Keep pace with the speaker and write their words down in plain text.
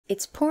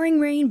It's pouring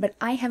rain, but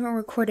I haven't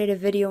recorded a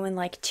video in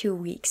like 2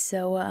 weeks,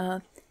 so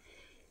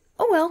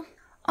oh well.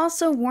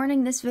 Also,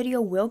 warning, this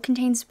video will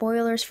contain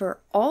spoilers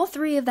for all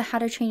 3 of the How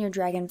to Train Your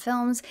Dragon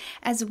films,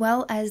 as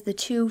well as the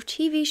 2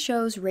 TV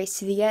shows Race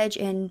to the Edge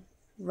and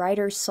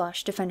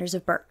Riders/Defenders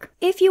of Berk.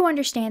 If you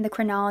understand the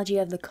chronology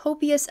of the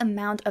copious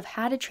amount of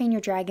How to Train Your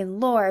Dragon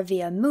lore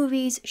via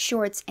movies,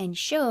 shorts, and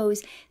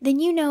shows, then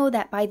you know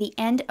that by the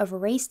end of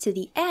Race to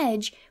the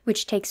Edge,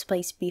 which takes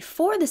place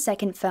before the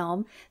second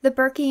film, the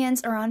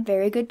Berkians are on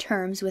very good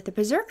terms with the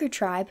Berserker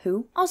tribe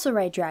who also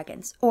ride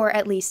dragons, or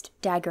at least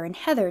Dagur and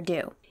Heather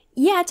do.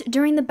 Yet,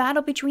 during the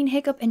battle between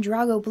Hiccup and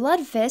Drago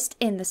Bloodfist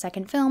in the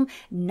second film,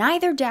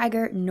 neither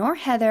Dagur nor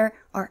Heather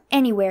are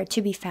anywhere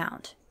to be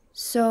found.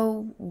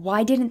 So,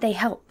 why didn't they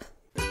help?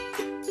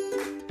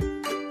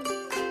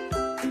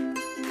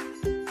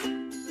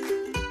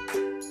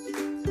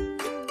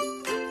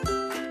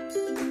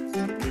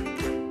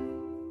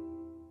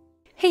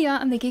 Hey y'all,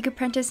 I'm the Geek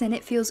Apprentice, and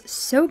it feels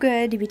so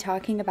good to be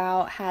talking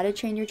about How to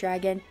Train Your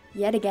Dragon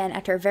yet again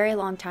after a very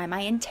long time.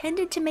 I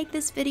intended to make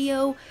this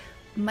video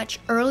much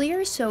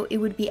earlier so it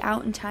would be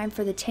out in time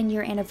for the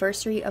 10-year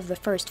anniversary of the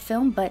first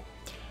film, but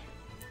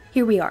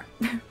here we are.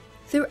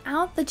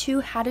 Throughout the 2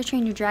 How to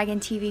Train Your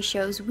Dragon TV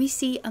shows, we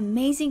see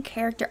amazing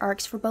character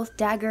arcs for both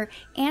Dagur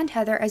and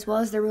Heather, as well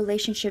as their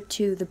relationship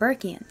to the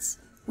Berkians.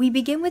 We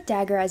begin with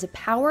Dagur as a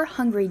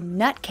power-hungry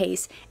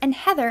nutcase and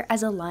Heather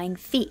as a lying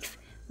thief.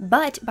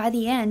 But by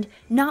the end,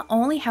 not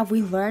only have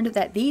we learned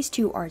that these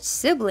 2 are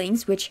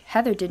siblings, which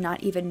Heather did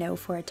not even know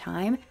for a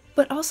time,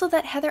 but also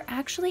that Heather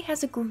actually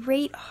has a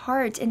great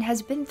heart and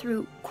has been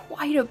through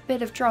quite a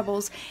bit of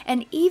troubles,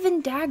 and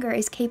even Dagur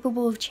is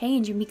capable of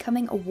change and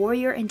becoming a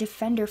warrior and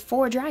defender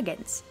for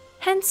dragons.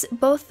 Hence,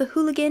 both the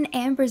Hooligan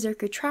and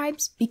Berserker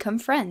tribes become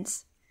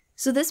friends.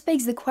 So this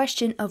begs the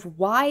question of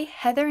why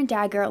Heather and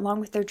Dagur, along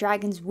with their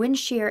dragons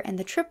Wondershare and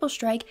the Triple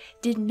Strike,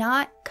 did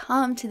not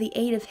come to the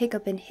aid of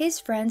Hiccup and his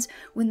friends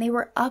when they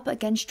were up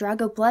against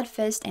Drago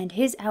Bloodfist and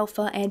his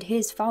alpha and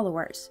his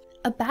followers.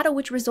 A battle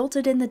which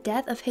resulted in the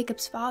death of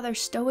Hiccup's father,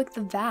 Stoic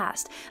the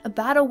Vast, a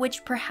battle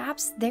which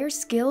perhaps their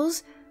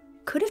skills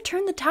could have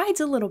turned the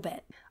tides a little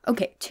bit.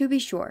 Okay, to be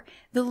sure,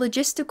 the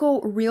logistical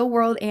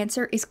real-world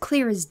answer is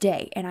clear as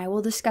day, and I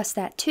will discuss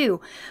that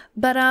too,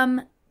 but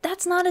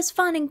that's not as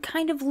fun and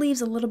kind of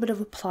leaves a little bit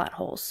of a plot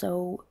hole,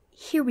 so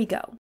here we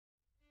go.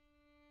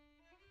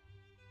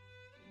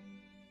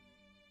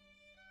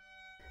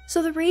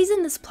 So the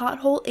reason this plot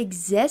hole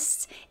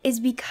exists is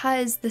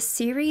because the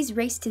series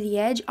Race to the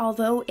Edge,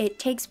 although it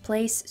takes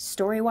place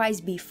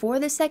story-wise before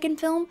the second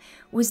film,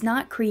 was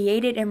not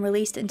created and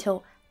released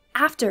until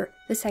after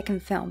the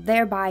second film,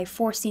 thereby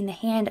forcing the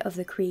hand of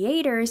the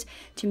creators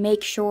to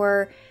make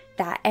sure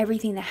that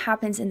everything that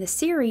happens in the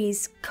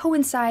series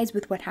coincides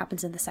with what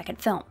happens in the second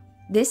film.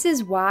 This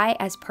is why,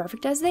 as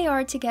perfect as they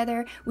are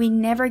together, we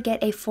never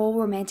get a full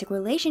romantic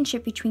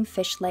relationship between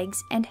Fishlegs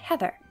and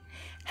Heather.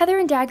 Heather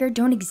and Dagur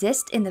don't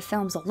exist in the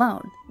films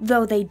alone,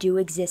 though they do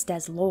exist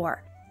as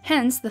lore.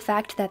 Hence, the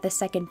fact that the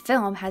second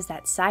film has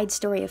that side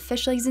story of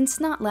Fishlegs and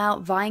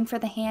Snotlout vying for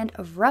the hand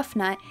of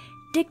Roughnut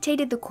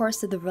dictated the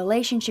course of the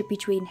relationship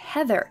between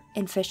Heather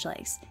and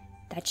Fishlegs.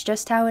 That's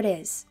just how it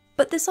is.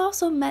 But this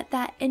also meant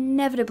that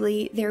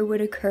inevitably there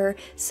would occur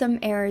some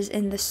errors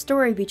in the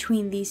story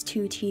between these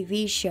 2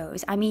 TV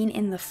shows. I mean,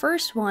 in the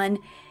first one,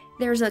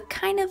 there's a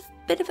kind of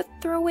bit of a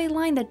throwaway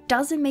line that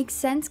doesn't make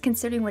sense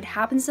considering what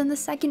happens in the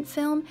second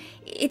film.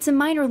 It's a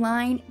minor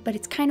line, but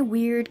it's kind of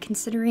weird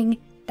considering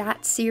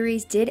that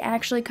series did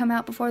actually come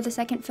out before the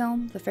second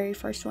film, the very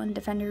first one,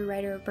 Defender,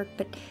 Rider of Berk,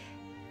 but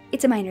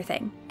it's a minor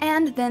thing.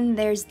 And then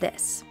there's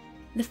this.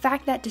 The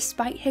fact that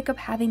despite Hiccup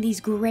having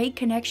these great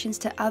connections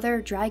to other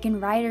dragon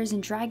riders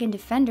and dragon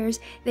defenders,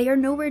 they are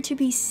nowhere to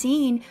be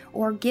seen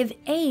or give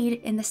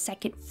aid in the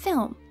second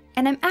film.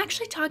 And I'm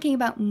actually talking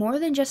about more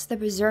than just the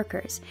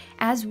Berserkers,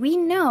 as we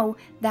know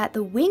that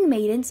the Wing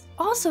Maidens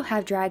also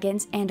have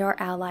dragons and are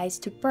allies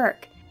to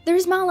Berk.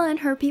 There's Mala and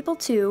her people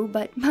too,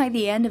 but by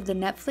the end of the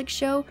Netflix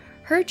show,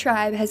 her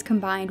tribe has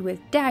combined with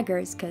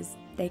Dagur's because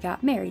they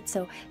got married,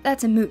 so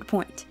that's a moot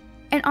point.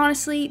 And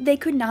honestly, they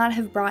could not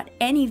have brought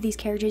any of these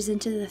characters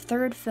into the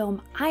third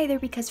film either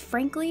because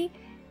frankly,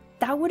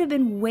 that would have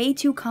been way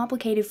too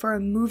complicated for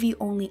a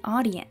movie-only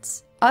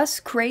audience.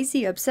 Us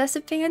crazy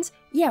obsessive fans,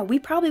 yeah, we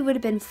probably would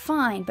have been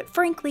fine, but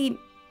frankly,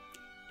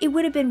 it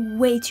would have been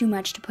way too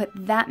much to put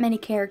that many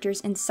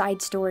characters and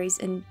side stories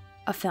in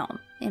a film,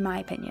 in my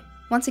opinion.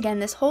 Once again,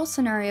 this whole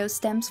scenario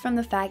stems from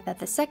the fact that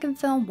the second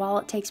film, while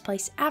it takes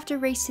place after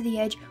Race to the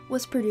Edge,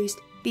 was produced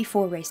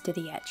before Race to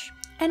the Edge.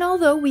 And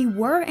although we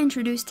were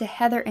introduced to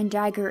Heather and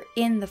Dagur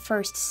in the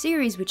first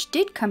series, which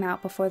did come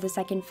out before the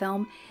second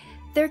film,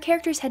 their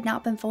characters had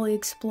not been fully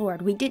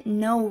explored. We didn't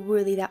know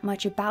really that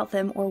much about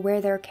them or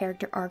where their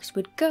character arcs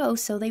would go,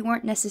 so they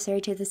weren't necessary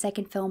to the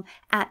second film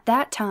at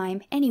that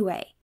time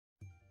anyway.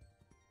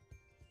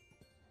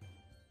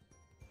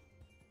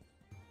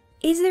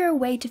 Is there a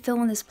way to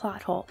fill in this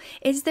plot hole?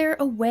 Is there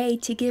a way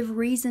to give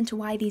reason to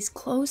why these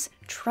close,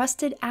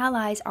 trusted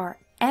allies are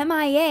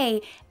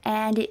MIA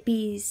and it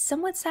be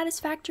somewhat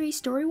satisfactory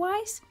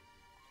story-wise?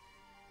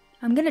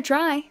 I'm gonna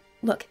try.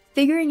 Look,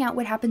 figuring out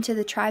what happened to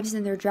the tribes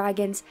and their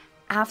dragons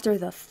after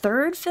the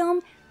third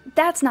film,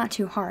 that's not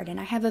too hard, and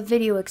I have a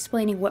video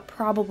explaining what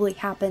probably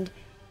happened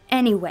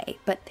anyway,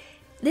 but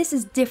this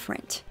is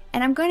different.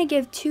 And I'm going to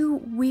give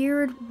two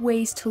weird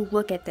ways to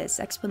look at this,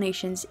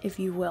 explanations if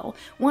you will.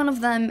 One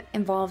of them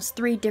involves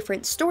 3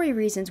 different story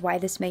reasons why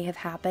this may have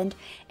happened,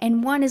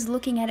 and one is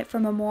looking at it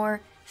from a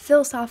more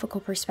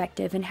philosophical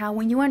perspective and how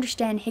when you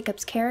understand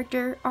Hiccup's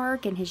character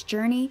arc and his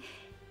journey,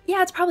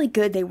 yeah, it's probably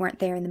good they weren't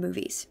there in the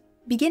movies.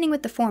 Beginning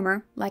with the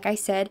former, like I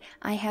said,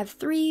 I have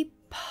 3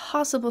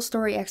 possible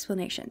story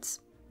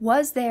explanations.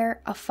 Was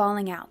there a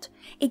falling out?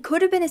 It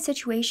could have been a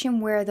situation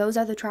where those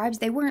other tribes,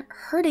 they weren't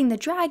hurting the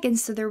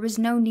dragons, so there was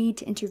no need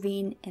to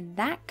intervene in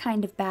that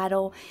kind of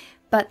battle,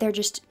 but they're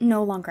just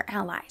no longer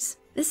allies.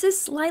 This is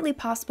slightly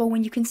possible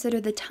when you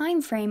consider the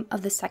time frame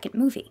of the second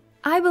movie.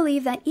 I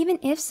believe that even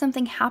if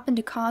something happened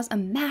to cause a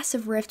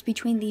massive rift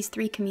between these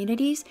 3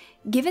 communities,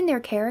 given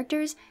their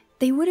characters,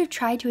 they would have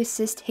tried to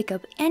assist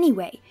Hiccup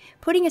anyway,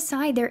 putting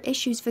aside their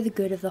issues for the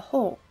good of the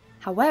whole.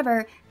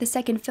 However, the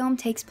second film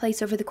takes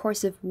place over the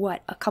course of,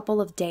 what, a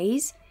couple of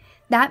days?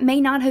 That may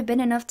not have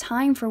been enough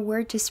time for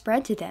word to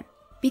spread to them.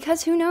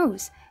 Because who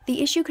knows,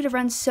 the issue could have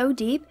run so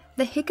deep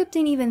that Hiccup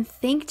didn't even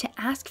think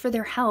to ask for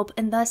their help,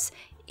 and thus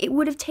it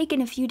would have taken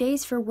a few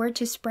days for word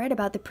to spread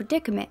about the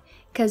predicament,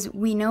 because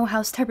we know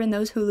how stubborn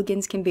those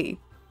hooligans can be.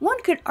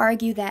 One could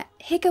argue that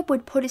Hiccup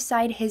would put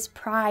aside his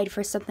pride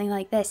for something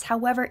like this,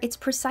 however, it's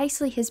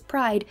precisely his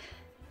pride,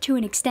 to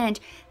an extent,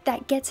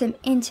 that gets him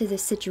into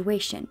this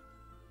situation.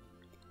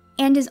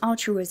 And his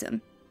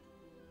altruism.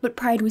 But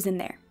pride was in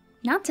there.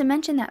 Not to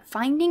mention that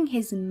finding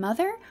his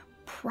mother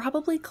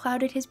probably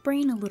clouded his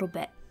brain a little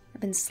bit.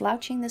 I've been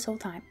slouching this whole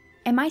time.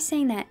 Am I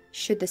saying that,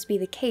 should this be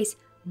the case,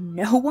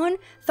 no one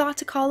thought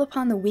to call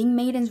upon the wing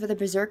maidens for the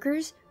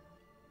berserkers?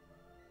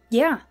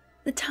 Yeah,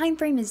 the time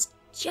frame is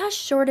just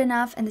short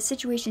enough and the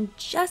situation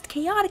just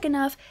chaotic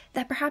enough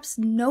that perhaps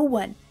no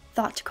one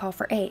thought to call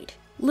for aid.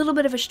 Little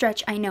bit of a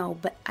stretch, I know,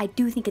 but I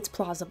do think it's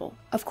plausible.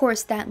 Of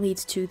course, that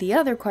leads to the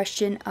other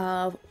question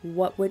of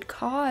what would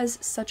cause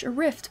such a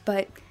rift,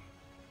 but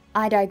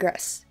I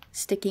digress,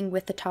 sticking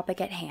with the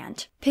topic at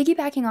hand.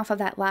 Piggybacking off of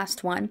that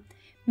last one,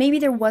 maybe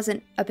there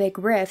wasn't a big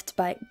rift,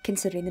 but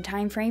considering the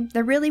time frame,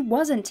 there really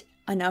wasn't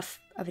enough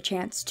of a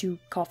chance to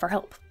call for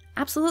help.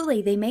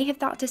 Absolutely, they may have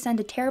thought to send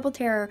a terrible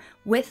terror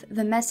with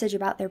the message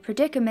about their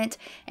predicament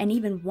and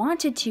even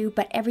wanted to,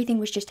 but everything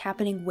was just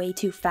happening way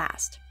too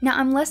fast. Now,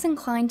 I'm less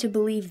inclined to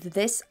believe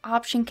this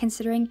option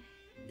considering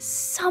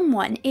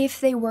someone,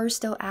 if they were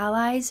still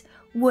allies,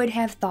 would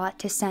have thought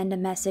to send a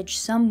message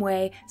some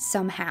way,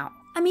 somehow.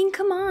 I mean,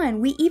 come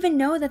on, we even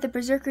know that the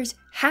berserkers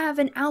have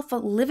an alpha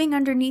living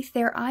underneath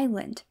their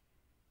island.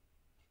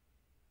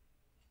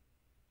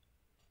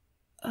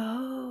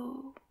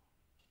 Oh.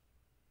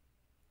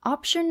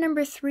 Option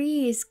number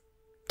 3 is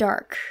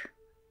dark.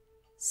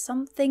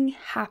 Something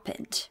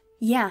happened.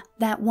 Yeah,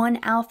 that one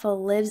alpha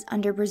lives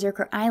under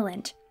Berserker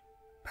Island.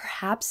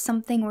 Perhaps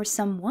something or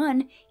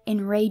someone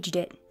enraged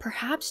it.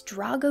 Perhaps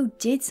Drago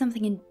did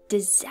something and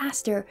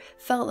disaster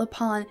fell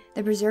upon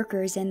the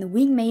Berserkers, and the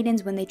Wing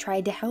Maidens, when they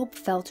tried to help,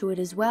 fell to it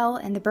as well,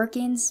 and the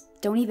Birkins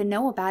don't even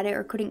know about it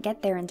or couldn't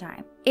get there in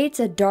time. It's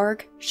a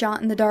dark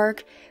shot in the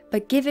dark,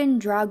 but given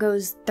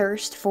Drago's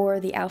thirst for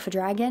the Alpha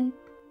Dragon,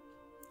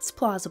 it's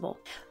plausible.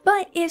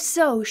 But if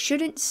so,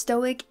 shouldn't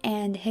Stoic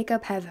and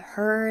Hiccup have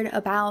heard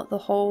about the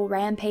whole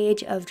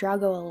rampage of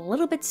Drago a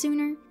little bit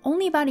sooner?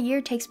 Only about a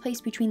year takes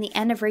place between the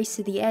end of Race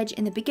to the Edge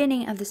and the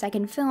beginning of the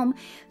second film,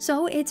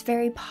 so it's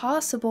very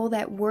possible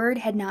that word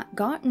had not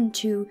gotten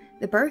to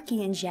the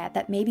Burkians yet,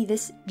 that maybe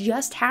this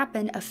just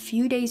happened a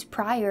few days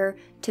prior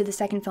to the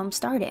second film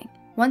starting.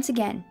 Once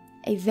again,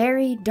 a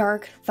very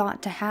dark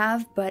thought to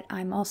have, but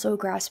I'm also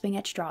grasping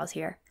at straws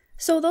here.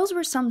 So those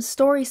were some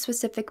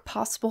story-specific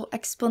possible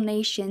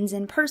explanations,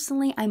 and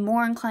personally I'm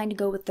more inclined to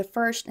go with the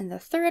first and the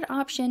third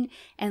option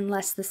and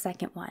less the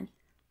second one.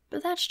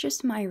 But that's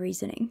just my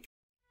reasoning.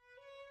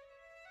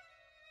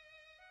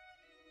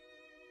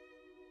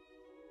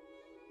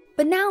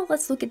 But now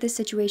let's look at this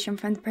situation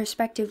from the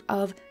perspective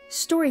of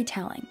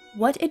storytelling.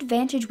 What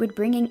advantage would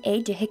bringing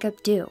aid to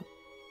Hiccup do?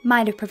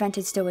 Might have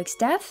prevented Stoic's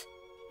death?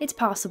 It's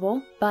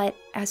possible, but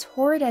as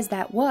horrid as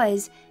that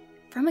was,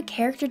 from a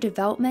character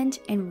development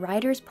and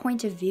writer's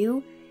point of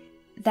view,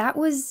 that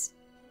was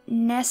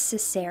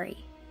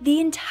necessary. The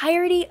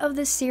entirety of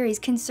the series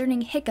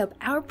concerning Hiccup,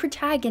 our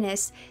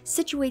protagonist,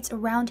 situates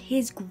around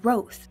his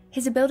growth,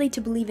 his ability to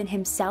believe in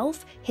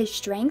himself, his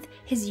strength,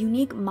 his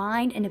unique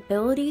mind and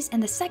abilities,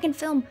 and the second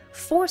film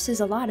forces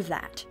a lot of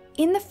that.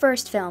 In the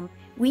first film,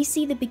 we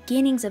see the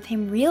beginnings of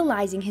him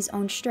realizing his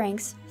own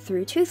strengths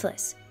through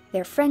Toothless.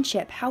 Their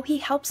friendship, how he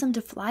helps them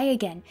to fly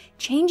again,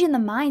 changing the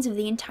minds of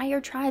the entire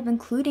tribe,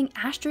 including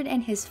Astrid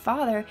and his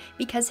father,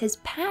 because his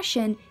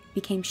passion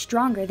became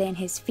stronger than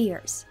his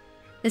fears.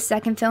 The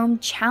second film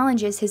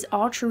challenges his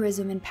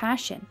altruism and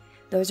passion.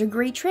 Those are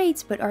great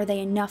traits, but are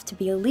they enough to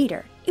be a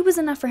leader? It was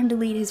enough for him to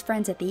lead his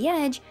friends at the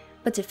edge,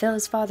 but to fill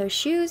his father's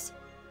shoes?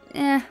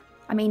 I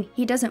mean,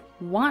 he doesn't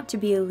want to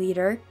be a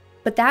leader.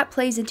 But that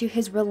plays into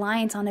his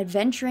reliance on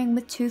adventuring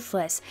with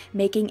Toothless,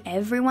 making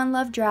everyone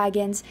love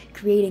dragons,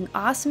 creating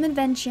awesome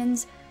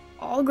inventions,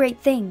 all great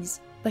things,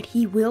 but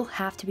he will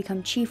have to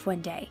become chief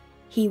one day.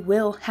 He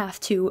will have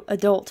to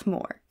adult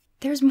more.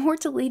 There's more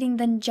to leading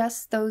than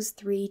just those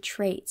 3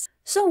 traits.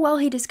 So while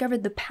he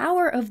discovered the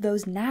power of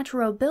those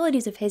natural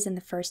abilities of his in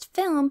the first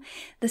film,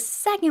 the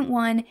second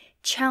one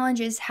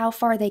challenges how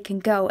far they can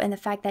go and the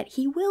fact that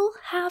he will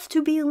have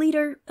to be a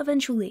leader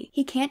eventually.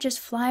 He can't just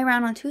fly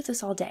around on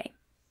Toothless all day.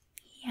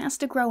 He has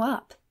to grow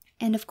up.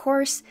 And of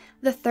course,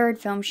 the third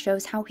film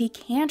shows how he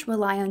can't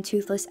rely on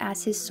Toothless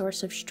as his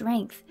source of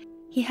strength.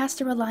 He has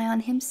to rely on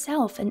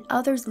himself and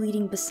others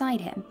leading beside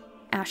him.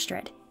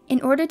 Astrid.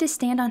 In order to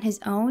stand on his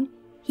own,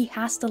 he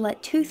has to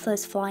let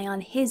Toothless fly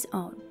on his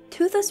own.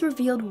 Toothless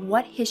revealed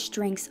what his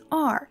strengths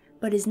are,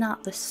 but is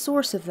not the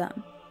source of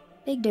them.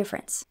 Big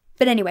difference.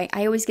 But anyway,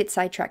 I always get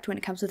sidetracked when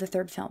it comes to the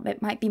third film.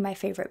 It might be my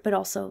favorite, but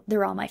also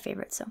they're all my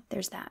favorites, so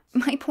there's that.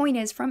 My point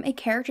is, from a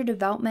character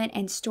development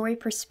and story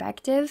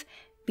perspective,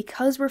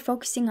 because we're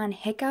focusing on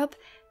Hiccup,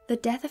 the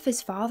death of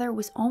his father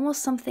was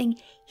almost something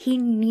he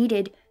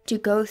needed to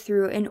go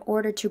through in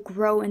order to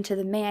grow into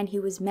the man he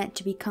was meant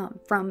to become,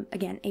 from,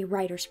 again, a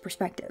writer's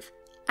perspective.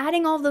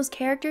 Adding all of those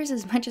characters,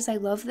 as much as I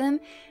love them,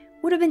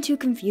 would have been too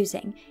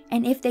confusing,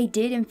 and if they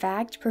did in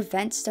fact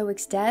prevent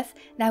Stoic's death,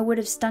 that would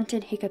have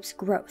stunted Hiccup's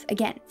growth.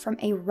 Again, from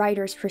a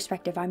writer's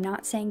perspective, I'm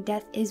not saying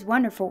death is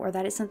wonderful or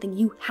that it's something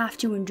you have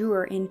to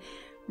endure in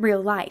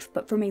real life,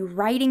 but from a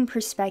writing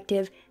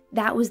perspective,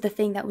 that was the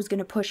thing that was going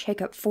to push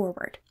Hiccup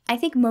forward. I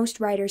think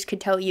most writers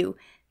could tell you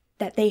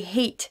that they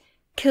hate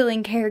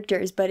killing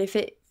characters, but if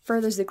it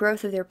furthers the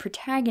growth of their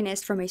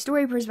protagonist from a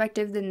story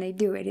perspective, then they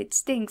do it. It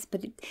stinks,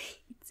 but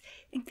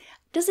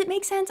does it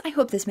make sense? I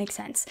hope this makes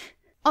sense.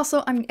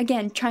 Also, I'm,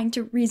 again, trying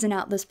to reason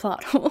out this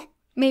plot hole.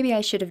 Maybe I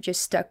should have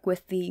just stuck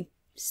with the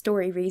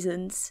story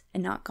reasons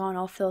and not gone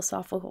all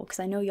philosophical, because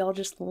I know y'all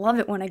just love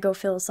it when I go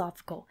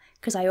philosophical,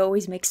 because I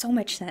always make so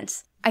much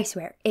sense. I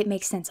swear, it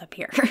makes sense up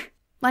here.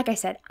 Like I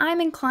said,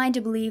 I'm inclined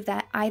to believe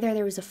that either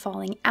there was a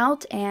falling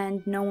out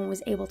and no one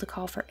was able to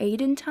call for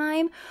aid in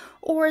time,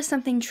 or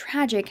something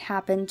tragic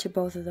happened to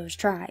both of those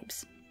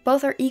tribes.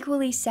 Both are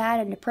equally sad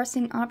and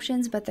depressing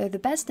options, but they're the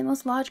best and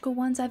most logical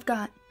ones I've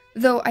got.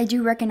 Though I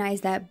do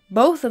recognize that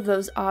both of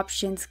those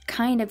options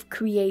kind of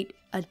create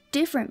a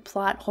different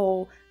plot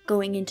hole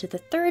going into the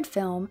third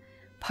film,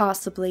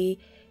 possibly,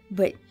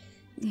 but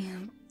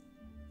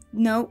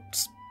no,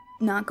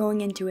 not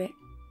going into it.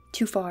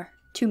 Too far,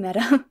 too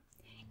meta.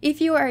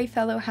 If you are a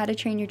fellow How to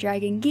Train Your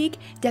Dragon geek,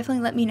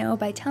 definitely let me know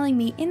by telling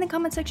me in the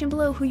comment section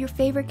below who your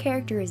favorite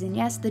character is, and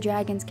yes, the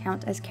dragons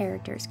count as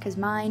characters, because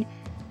mine,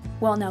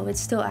 well no,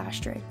 it's still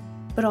Astrid,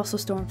 but also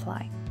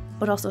Stormfly.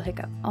 But also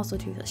Hiccup, also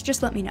Toothless.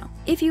 Just let me know.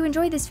 If you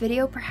enjoyed this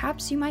video,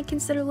 perhaps you might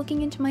consider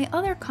looking into my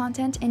other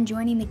content and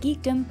joining the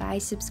geekdom by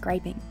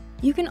subscribing.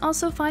 You can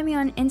also find me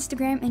on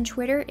Instagram and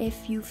Twitter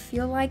if you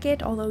feel like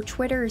it, although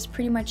Twitter is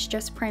pretty much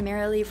just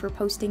primarily for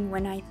posting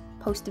when I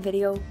post a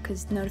video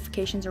because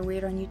notifications are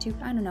weird on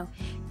YouTube. I don't know.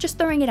 Just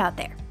throwing it out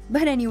there.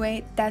 But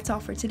anyway, that's all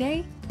for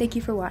today. Thank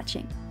you for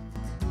watching.